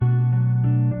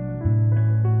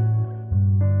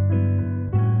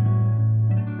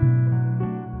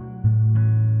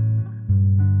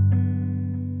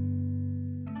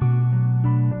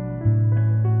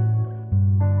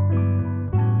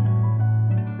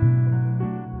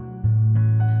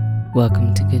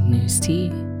Welcome to Good News Tea.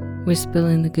 We're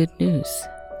spilling the good news.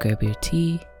 Grab your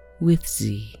tea with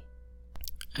Z.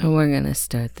 And we're going to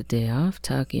start the day off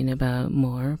talking about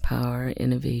more power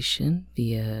innovation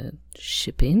via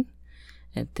shipping.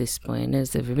 At this point,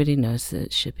 as everybody knows,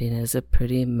 that shipping is a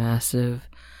pretty massive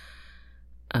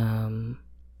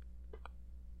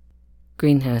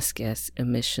greenhouse gas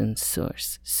emissions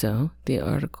source. So the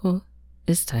article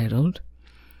is titled,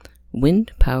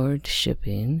 "Wind-Powered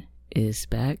Shipping is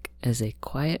Back as a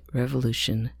Quiet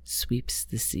Revolution Sweeps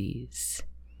the Seas."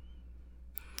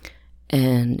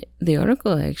 And the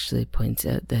article actually points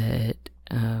out that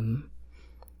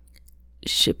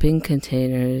shipping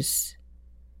containers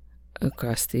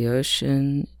across the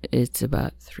ocean, it's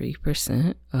about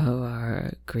 3% of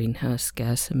our greenhouse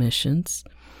gas emissions.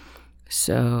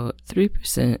 So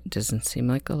 3% doesn't seem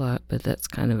like a lot, but that's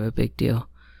kind of a big deal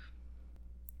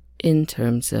in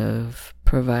terms of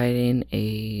providing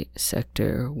a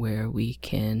sector where we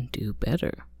can do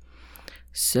better.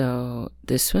 So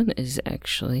this one is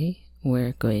actually,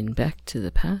 we're going back to the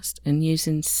past and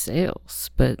using sails,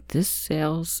 but this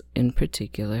sails in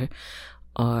particular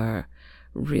are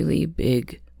really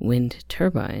big wind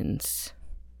turbines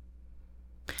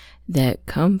that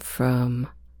come from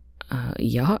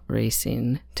yacht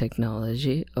racing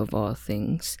technology, of all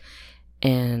things.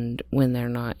 And when they're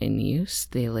not in use,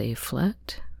 they lay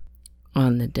flat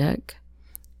on the deck.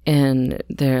 And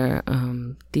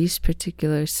these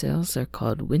particular sails are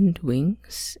called wind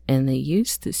wings, and they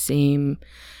use the same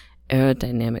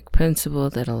aerodynamic principle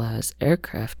that allows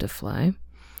aircraft to fly.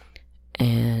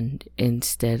 And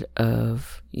instead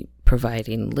of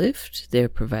providing lift, they're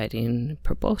providing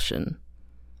propulsion.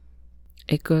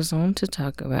 It goes on to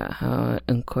talk about how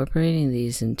incorporating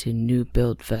these into new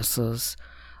build vessels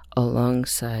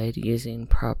alongside using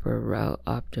proper route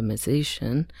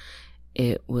optimization,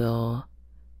 it will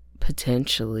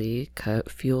potentially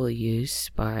cut fuel use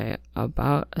by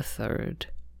about a third.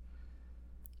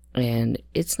 And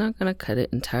it's not going to cut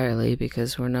it entirely,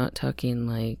 because we're not talking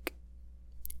like,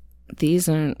 these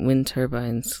aren't wind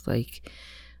turbines like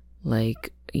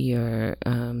your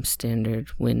standard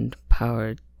wind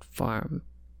powered farm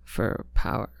for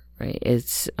power, right?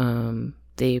 It's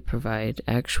they provide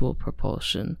actual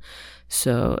propulsion,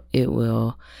 so it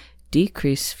will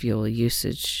decrease fuel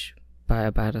usage by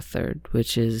about a third,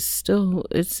 which is still,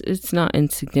 it's not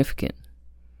insignificant.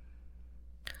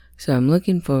 So I'm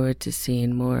looking forward to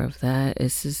seeing more of that.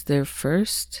 This is their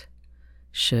first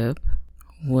ship,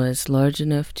 was large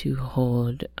enough to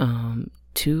hold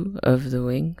 2 of the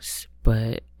wings,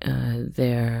 but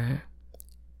they're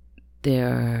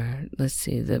let's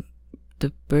see, the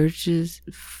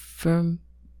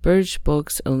Burge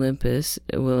Bulks Olympus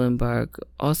will embark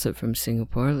also from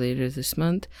Singapore later this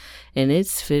month, and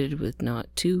it's fitted with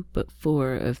not 2 but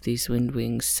 4 of these wind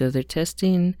wings. So they're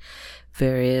testing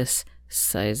various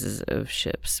sizes of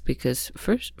ships, because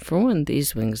for one,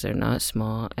 these wings are not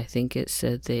small. I think it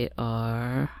said they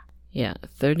are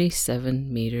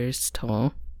 37 meters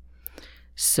tall.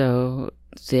 So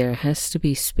there has to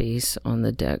be space on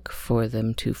the deck for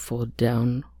them to fold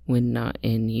down when not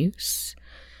in use.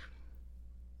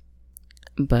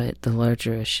 But the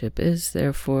larger a ship is,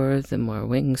 therefore, the more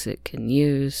wings it can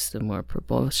use, the more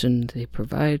propulsion they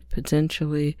provide,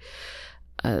 potentially.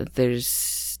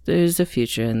 There's a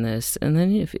future in this. And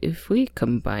then if we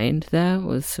combined that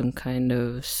with some kind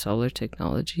of solar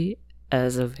technology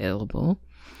as available,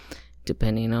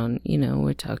 depending on,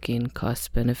 we're talking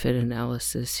cost-benefit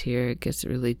analysis here. It gets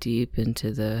really deep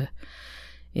into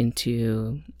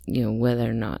whether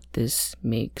or not this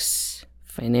makes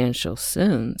financial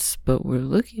sense, but we're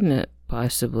looking at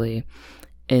possibly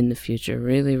in the future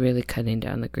really, really cutting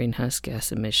down the greenhouse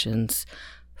gas emissions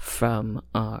from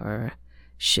our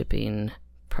shipping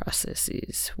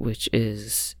processes, which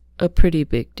is a pretty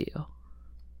big deal.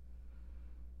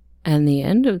 And the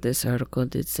end of this article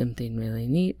did something really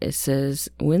neat. It says,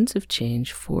 winds of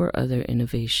change, 4 other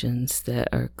innovations that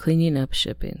are cleaning up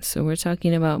shipping. So we're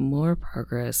talking about more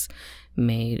progress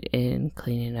made in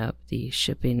cleaning up the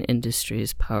shipping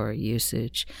industry's power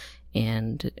usage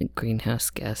and greenhouse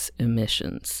gas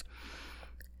emissions.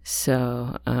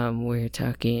 So we're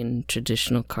talking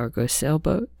traditional cargo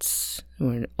sailboats,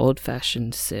 or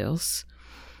old-fashioned sails,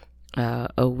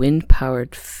 a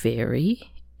wind-powered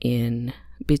ferry in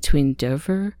between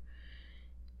Dover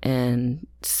and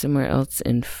somewhere else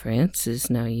in France is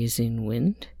now using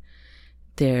wind.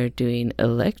 They're doing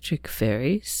electric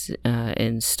ferries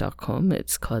in Stockholm.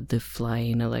 It's called the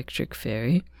Flying Electric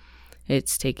Ferry.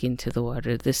 It's taking to the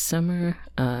water this summer.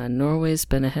 Norway's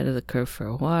been ahead of the curve for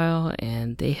a while,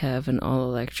 and they have an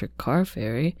all-electric car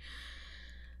ferry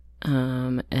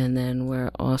And then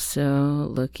we're also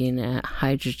looking at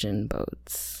hydrogen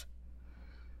boats.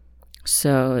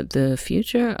 So the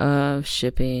future of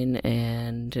shipping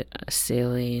and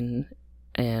sailing,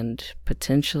 and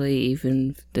potentially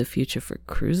even the future for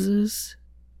cruises,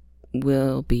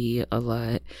 will be a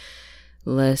lot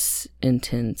less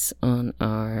intense on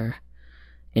our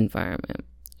environment.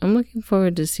 I'm looking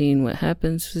forward to seeing what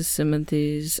happens with some of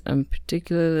these. I'm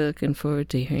particularly looking forward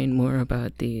to hearing more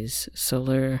about these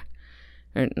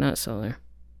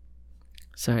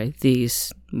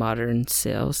these modern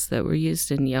sails that were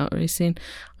used in yacht racing.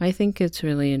 I think it's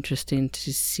really interesting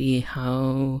to see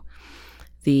how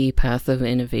the path of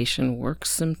innovation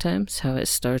works sometimes, how it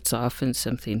starts off in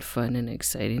something fun and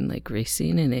exciting like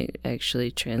racing, and it actually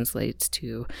translates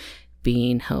to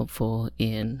being helpful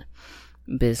in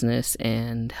business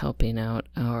and helping out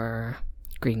our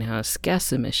greenhouse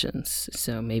gas emissions.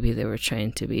 So maybe they were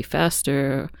trying to be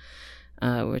faster.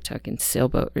 We're talking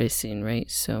sailboat racing, right?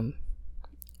 So,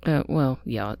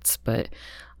 yachts, but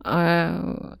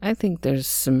I think there's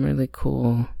some really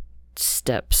cool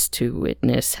steps to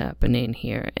witness happening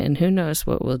here, and who knows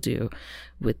what we'll do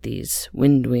with these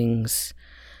wind wings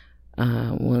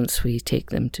once we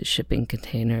take them to shipping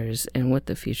containers, and what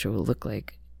the future will look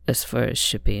like as far as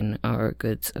shipping our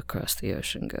goods across the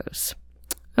ocean goes.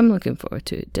 I'm looking forward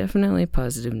to it. Definitely a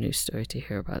positive news story to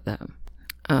hear about that.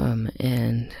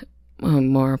 And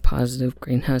more positive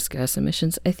greenhouse gas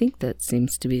emissions. I think that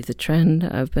seems to be the trend.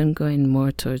 I've been going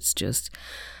more towards just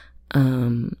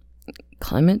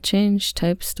climate change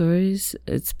type stories.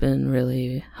 It's been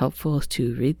really helpful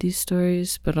to read these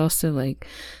stories, but also like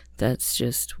that's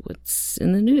just what's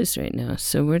in the news right now.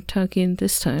 So we're talking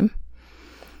this time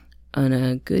on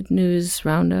a good news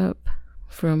roundup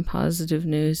from Positive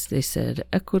News. They said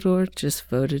Ecuador just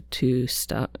voted to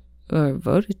just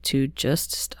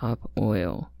stop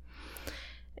oil.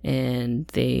 And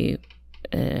the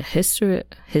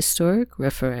historic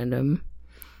referendum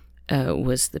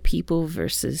was the people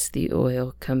versus the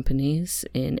oil companies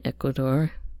in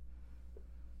Ecuador.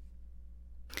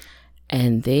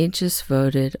 And they just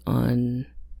voted on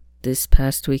this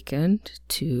past weekend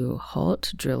to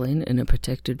halt drilling in a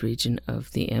protected region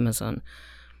of the Amazon.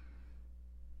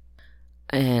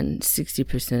 And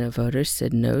 60% of voters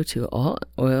said no to all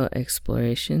oil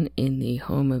exploration in the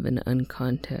home of an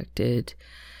uncontacted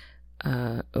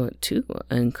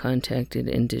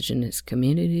indigenous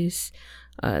communities.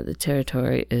 The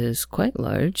territory is quite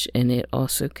large, and it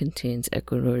also contains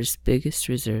Ecuador's biggest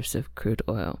reserves of crude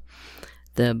oil.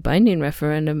 The binding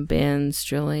referendum bans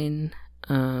drilling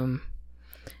in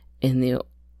the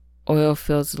oil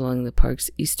fields along the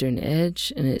park's eastern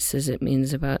edge, and it says it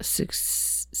means about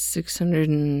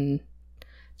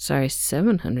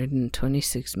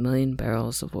 726 million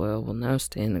barrels of oil will now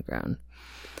stay in the ground.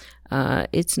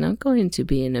 It's not going to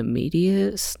be an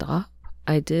immediate stop.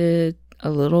 I did a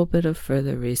little bit of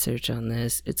further research on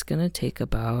this. It's going to take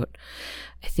I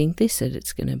think they said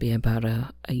it's going to be about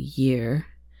a year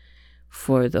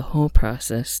for the whole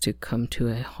process to come to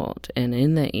a halt. And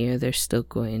in that year, they're still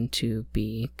going to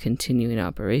be continuing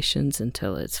operations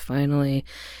until it's finally,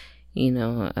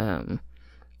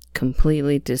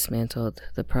 completely dismantled,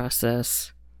 the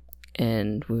process,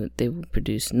 and they will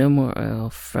produce no more oil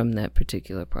from that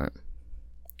particular part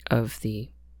of the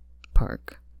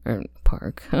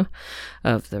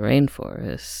of the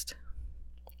rainforest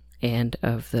and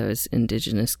of those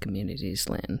indigenous communities'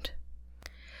 land.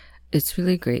 It's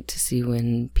really great to see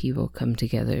when people come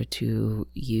together to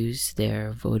use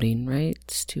their voting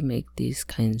rights to make these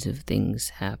kinds of things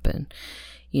happen.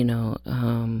 In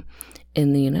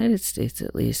the United States,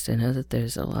 at least, I know that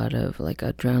there's a lot of like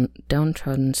a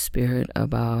downtrodden spirit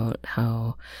about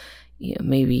how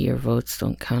maybe your votes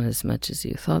don't count as much as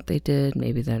you thought they did.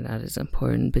 Maybe they're not as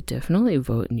important, but definitely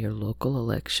vote in your local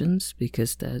elections,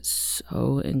 because that's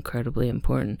so incredibly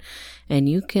important. And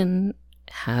you can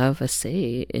have a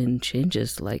say in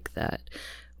changes like that,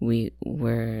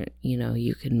 where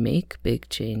you can make big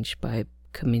change by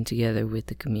coming together with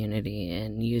the community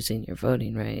and using your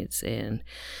voting rights and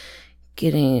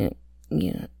getting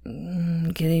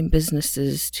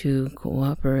businesses to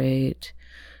cooperate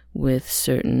with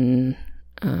certain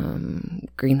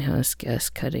greenhouse gas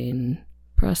cutting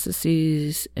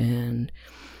processes. And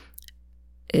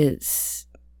it's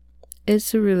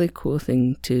a really cool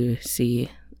thing to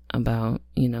see about,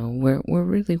 we're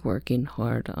really working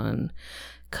hard on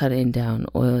cutting down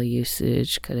oil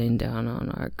usage, cutting down on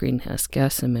our greenhouse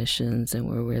gas emissions, and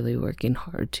we're really working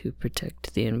hard to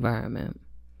protect the environment.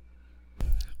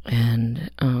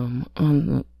 And on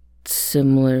a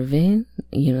similar vein,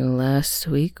 last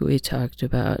week we talked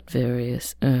about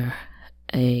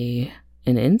a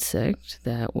an insect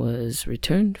that was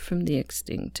returned from the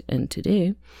extinct. And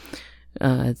today,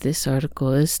 this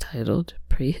article is titled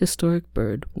Prehistoric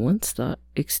Bird Once Thought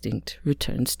Extinct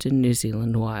Returns to New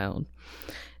Zealand Wild.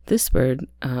 This bird,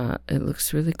 it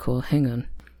looks really cool. Hang on.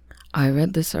 I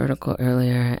read this article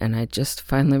earlier and I just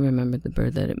finally remembered the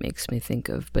bird that it makes me think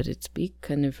of, but its beak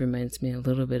kind of reminds me a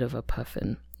little bit of a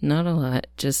puffin. Not a lot,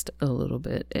 just a little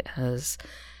bit. It has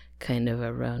kind of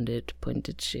a rounded,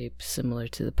 pointed shape similar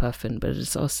to the puffin, but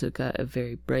it's also got a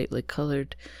very brightly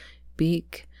colored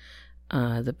beak.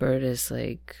 The bird is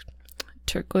like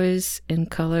turquoise in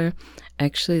color.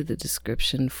 Actually, the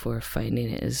description for finding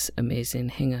it is amazing.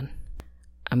 Hang on.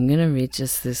 I'm going to read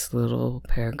just this little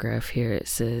paragraph here. It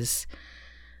says,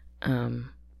 Mr.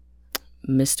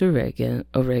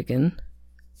 O'Regan,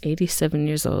 87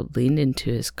 years old, leaned into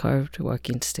his carved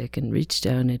walking stick and reached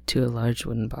down into a large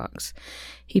wooden box.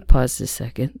 He paused a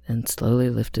second, then slowly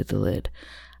lifted the lid.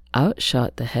 Out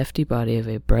shot the hefty body of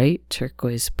a bright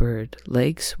turquoise bird,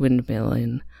 legs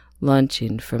windmilling,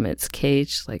 launching from its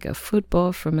cage like a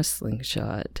football from a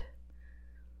slingshot.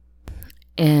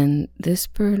 And this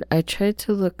bird, I tried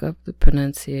to look up the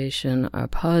pronunciation. I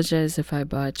apologize if I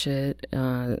botch it.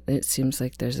 It seems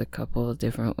like there's a couple of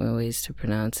different ways to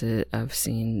pronounce it. I've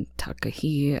seen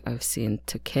Takahi, I've seen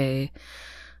Take.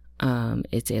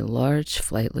 It's a large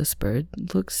flightless bird.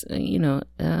 Looks,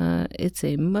 it's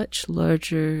a much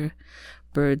larger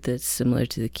bird that's similar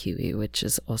to the kiwi, which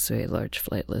is also a large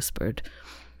flightless bird.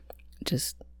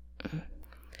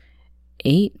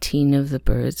 18 of the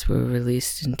birds were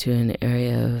released into an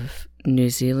area of New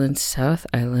Zealand's South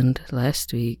Island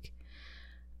last week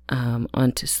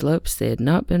onto slopes they had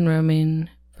not been roaming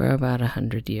for about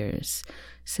 100 years.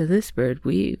 So this bird,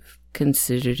 we've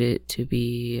considered it to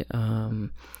be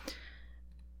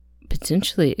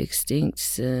potentially extinct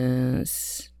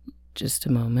since, just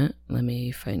a moment, let me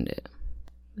find it.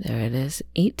 There it is,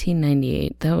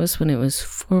 1898. That was when it was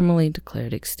formally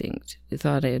declared extinct. We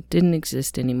thought it didn't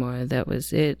exist anymore. That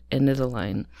was it. End of the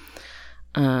line.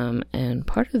 And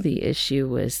part of the issue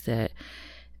was that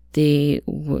they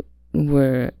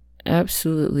were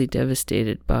absolutely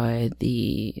devastated by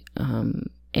the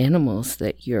animals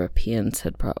that Europeans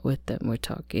had brought with them. We're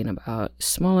talking about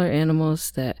smaller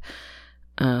animals that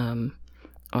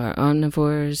are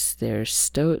omnivores. They're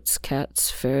stoats,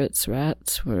 cats, ferrets,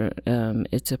 rats.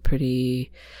 It's a pretty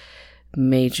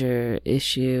major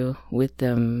ip with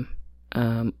them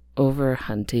over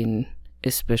hunting,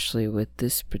 especially with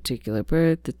this particular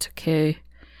bird, the Take.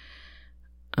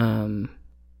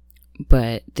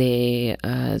 But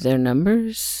their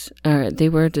numbers they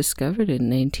were discovered in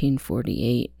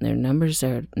 1948. Their numbers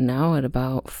are now at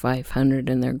about 500,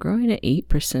 and they're growing at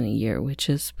 8% a year, which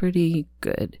is pretty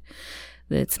good.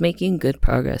 It's making good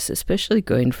progress, especially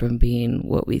going from being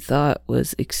what we thought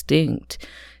was extinct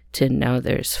to now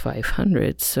there's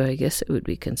 500. So I guess it would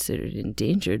be considered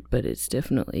endangered, but it's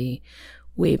definitely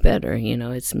way better.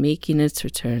 It's making its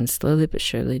return slowly but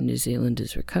surely. New Zealand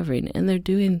is recovering, and they're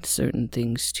doing certain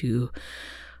things to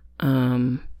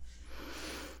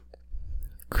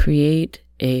create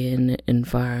an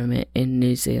environment in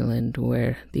New Zealand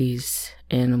where these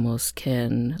animals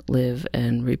can live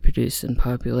and reproduce and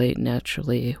populate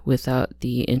naturally without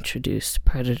the introduced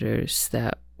predators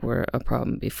that were a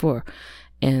problem before.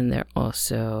 And they're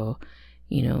also,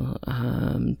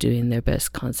 doing their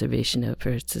best conservation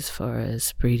efforts as far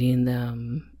as breeding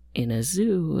them in a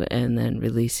zoo and then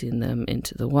releasing them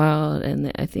into the wild.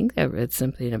 And I think I read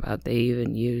something about they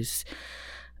even use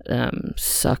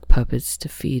sock puppets to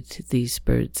feed these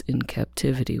birds in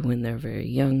captivity when they're very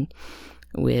young,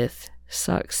 with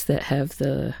socks that have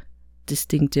the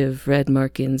distinctive red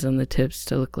markings on the tips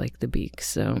to look like the beak.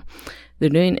 So they're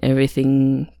doing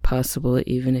everything possible,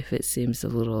 even if it seems a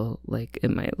little like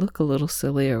it might look a little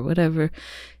silly or whatever,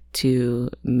 to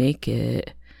make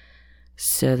it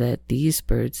so that these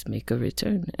birds make a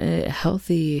return, a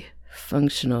healthy,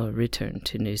 functional return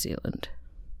to New Zealand.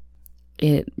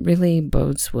 It really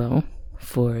bodes well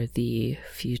for the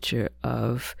future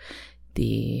of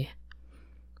the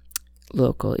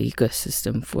local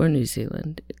ecosystem for New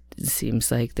Zealand. It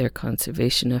seems like their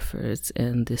conservation efforts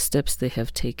and the steps they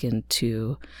have taken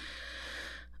to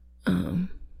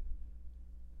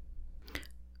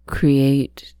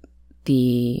create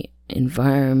the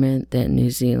environment that New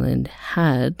Zealand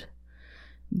had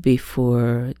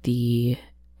before the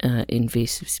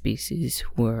invasive species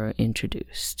were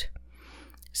introduced.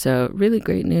 So really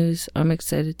great news. I'm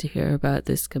excited to hear about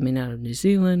this coming out of New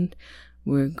Zealand.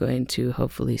 We're going to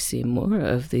hopefully see more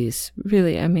of these.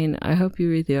 Really, I hope you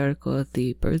read the article.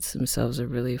 The birds themselves are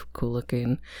really cool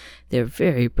looking. They're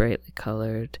very brightly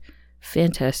colored.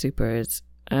 Fantastic birds.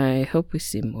 I hope we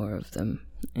see more of them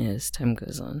as time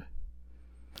goes on.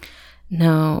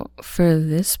 Now, for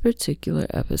this particular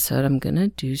episode, I'm going to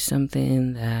do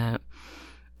something that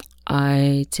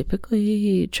I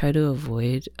typically try to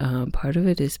avoid. Part of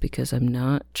it is because I'm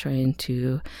not trying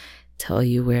to tell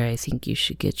you where I think you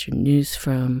should get your news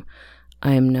from.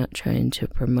 I'm not trying to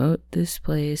promote this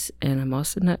place, and I'm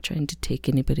also not trying to take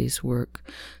anybody's work.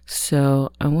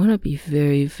 So I want to be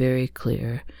very, very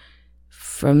clear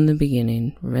from the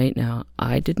beginning right now.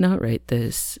 I did not write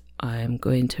this. I'm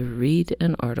going to read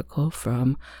an article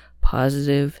from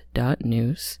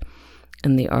positive.news,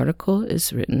 and the article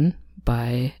is written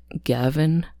by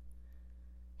Gavin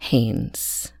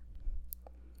Haynes.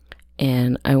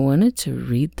 And I wanted to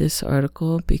read this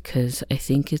article because I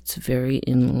think it's very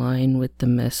in line with the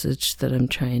message that I'm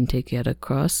trying to get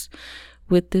across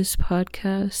with this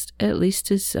podcast, at least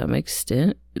to some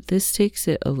extent. This takes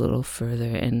it a little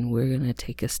further, and we're going to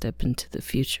take a step into the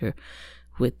future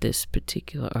with this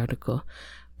particular article.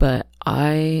 But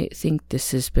I think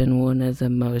this has been one of the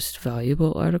most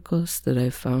valuable articles that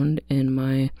I've found in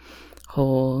my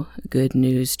whole good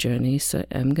news journey. So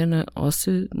I'm going to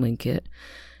also link it.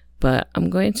 But I'm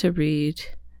going to read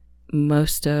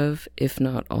most of, if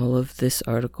not all of, this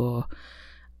article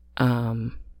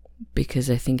because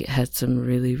I think it had some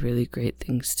really, really great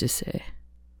things to say.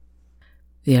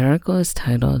 The article is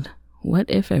titled, "What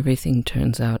If Everything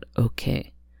Turns Out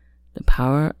Okay? The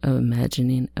Power of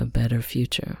Imagining a Better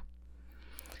Future."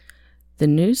 The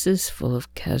news is full of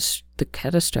the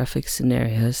catastrophic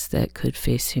scenarios that could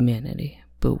face humanity,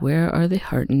 but where are the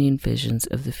heartening visions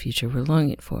of the future we're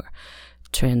longing for?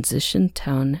 Transition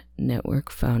Town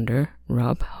Network founder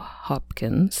Rob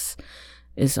Hopkins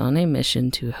is on a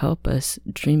mission to help us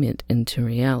dream it into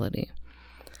reality.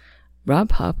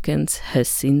 Rob Hopkins has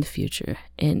seen the future,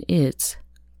 and it's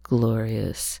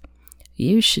glorious.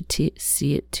 You should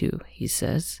see it too, he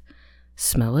says.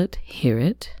 Smell it, hear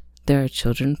it. There are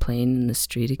children playing in the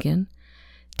street again.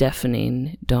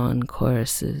 Deafening dawn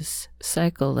choruses,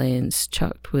 cycle lanes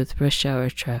chocked with rush hour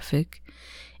traffic,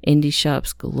 indie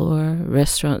shops galore,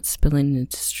 restaurants spilling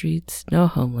into streets, no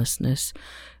homelessness,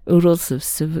 oodles of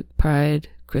civic pride,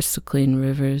 crystal clean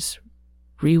rivers,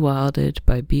 rewilded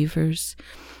by beavers,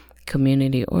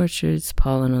 community orchards,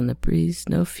 pollen on the breeze,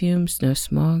 no fumes, no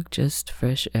smog, just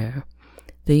fresh air.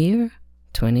 The year?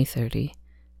 2030.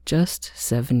 Just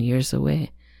 7 years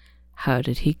away. How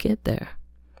did he get there?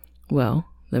 Well,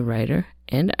 the writer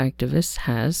and activist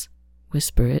has,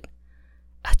 whisper it,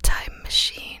 a time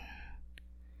machine.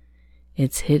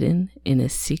 It's hidden in a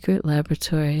secret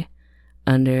laboratory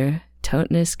under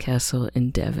Totnes Castle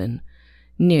in Devon,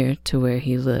 near to where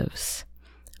he lives,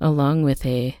 along with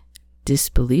a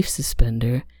disbelief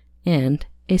suspender and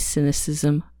a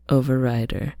cynicism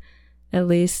overrider. At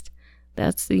least,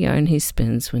 that's the yarn he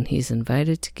spins when he's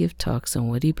invited to give talks on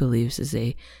what he believes is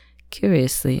a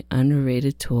curiously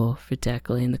underrated tool for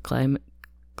tackling the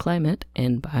climate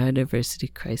and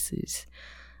biodiversity crises: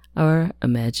 our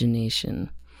imagination.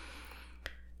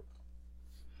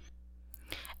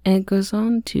 And it goes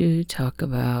on to talk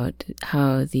about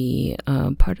how the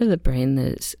part of the brain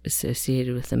that's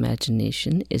associated with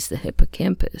imagination is the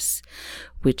hippocampus,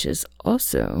 which is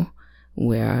also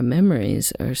where our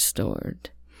memories are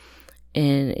stored.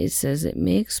 And it says it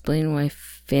may explain why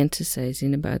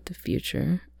fantasizing about the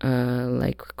future,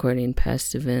 like recollecting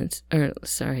past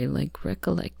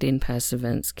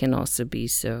events, can also be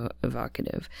so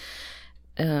evocative.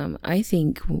 I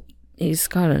think he's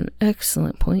got an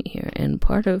excellent point here. And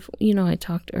part of, I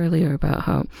talked earlier about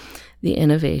how the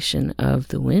innovation of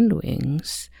the wind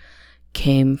wings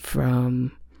came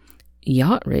from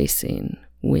yacht racing,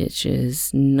 which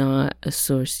is not a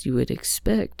source you would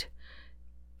expect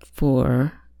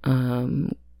for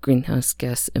greenhouse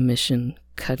gas emission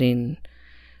cutting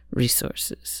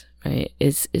resources, right?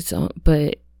 It's all,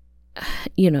 but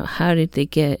how did they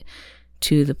get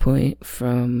to the point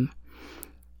from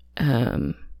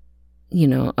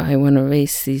I want to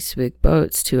race these big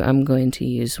boats to I'm going to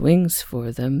use wings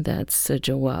for them? That's such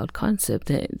a wild concept.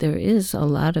 That there is a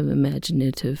lot of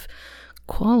imaginative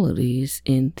qualities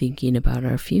in thinking about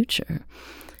our future,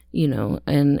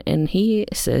 and he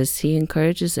says he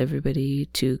encourages everybody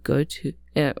to go to,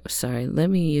 let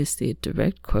me use the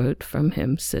direct quote from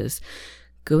him, says,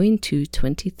 going to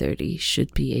 2030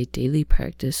 should be a daily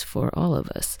practice for all of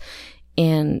us.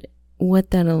 And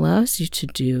what that allows you to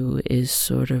do is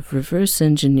sort of reverse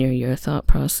engineer your thought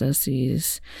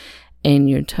processes. And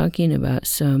you're talking about,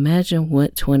 so imagine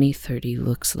what 2030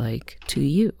 looks like to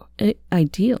you.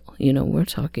 Ideal, we're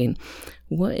talking,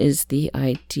 what is the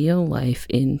ideal life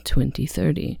in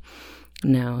 2030?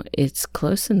 Now, it's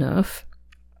close enough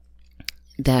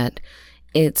that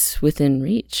it's within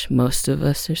reach. Most of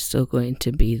us are still going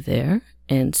to be there.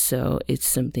 And so it's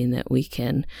something that we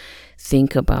can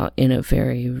think about in a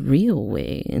very real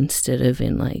way instead of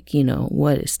in like,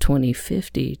 what is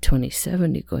 2050,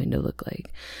 2070 going to look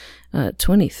like?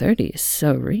 2030 is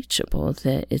so reachable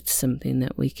that it's something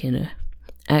that we can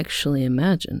actually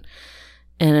imagine.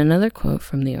 And another quote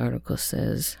from the article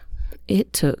says,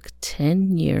 "It took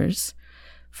 10 years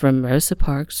from Rosa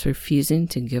Parks refusing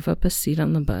to give up a seat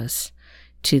on the bus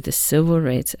to the Civil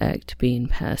Rights Act being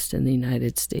passed in the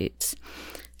United States."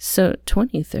 So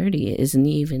 2030 isn't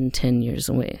even 10 years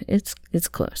away. It's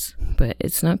close, but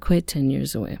it's not quite 10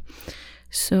 years away.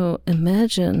 So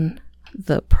imagine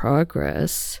the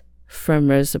progress from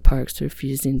Rosa Parks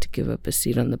refusing to give up a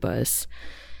seat on the bus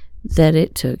that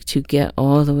it took to get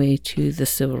all the way to the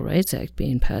Civil Rights Act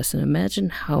being passed. And imagine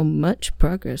how much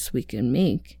progress we can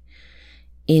make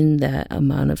in that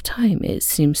amount of time. It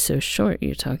seems so short.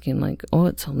 You're talking like,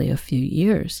 it's only a few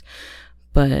years.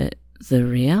 But the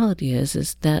reality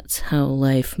is that's how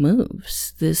life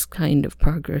moves. This kind of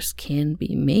progress can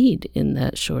be made in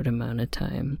that short amount of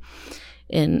time.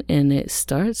 And it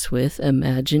starts with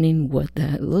imagining what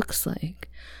that looks like.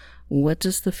 What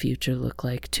does the future look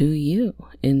like to you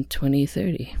in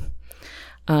 2030?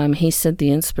 He said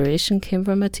the inspiration came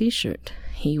from a t-shirt.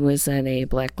 He was at a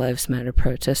Black Lives Matter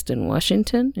protest in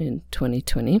Washington in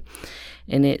 2020,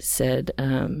 and it said,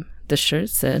 the shirt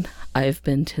said, "I've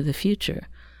been to the future.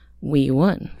 We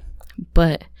won."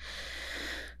 But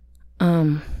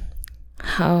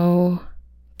how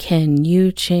can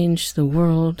you change the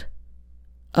world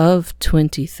of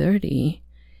 2030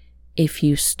 if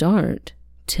you start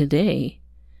today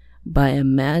by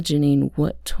imagining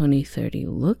what 2030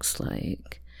 looks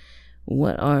like?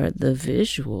 What are the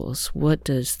visuals? What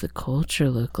does the culture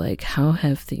look like? How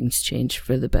have things changed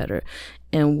for the better?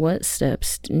 And what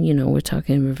steps, we're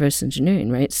talking reverse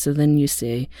engineering, right? So then you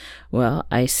say, well,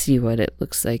 I see what it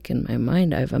looks like in my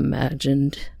mind. I've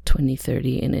imagined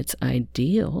 2030 in its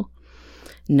ideal.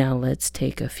 Now let's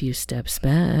take a few steps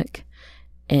back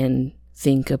and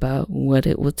think about what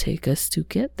it will take us to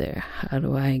get there. How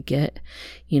do I get,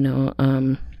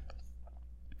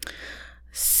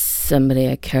 somebody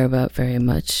I care about very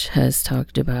much has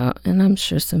talked about, and I'm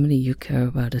sure somebody you care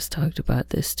about has talked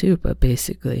about this too, but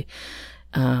basically,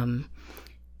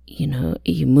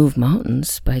 you move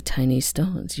mountains by tiny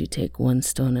stones. You take one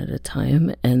stone at a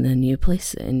time and then you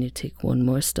place it, and you take one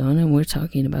more stone, and we're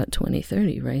talking about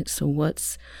 2030, right? So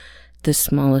what's the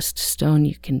smallest stone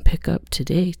you can pick up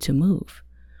today to move?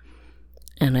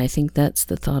 And I think that's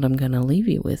the thought I'm going to leave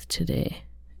you with today,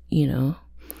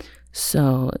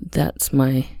 So that's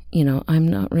my, I'm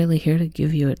not really here to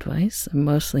give you advice. I'm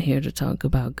mostly here to talk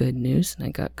about good news, and I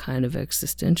got kind of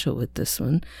existential with this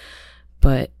one.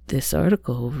 But this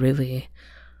article really,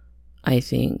 I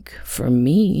think, for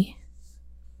me,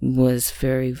 was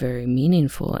very, very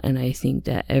meaningful. And I think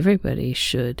that everybody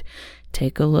should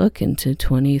take a look into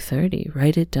 2030.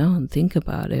 Write it down. Think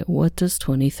about it. What does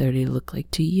 2030 look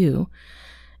like to you?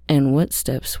 And what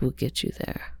steps will get you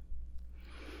there?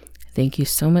 Thank you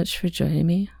so much for joining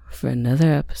me for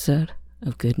another episode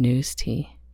of Good News Tea.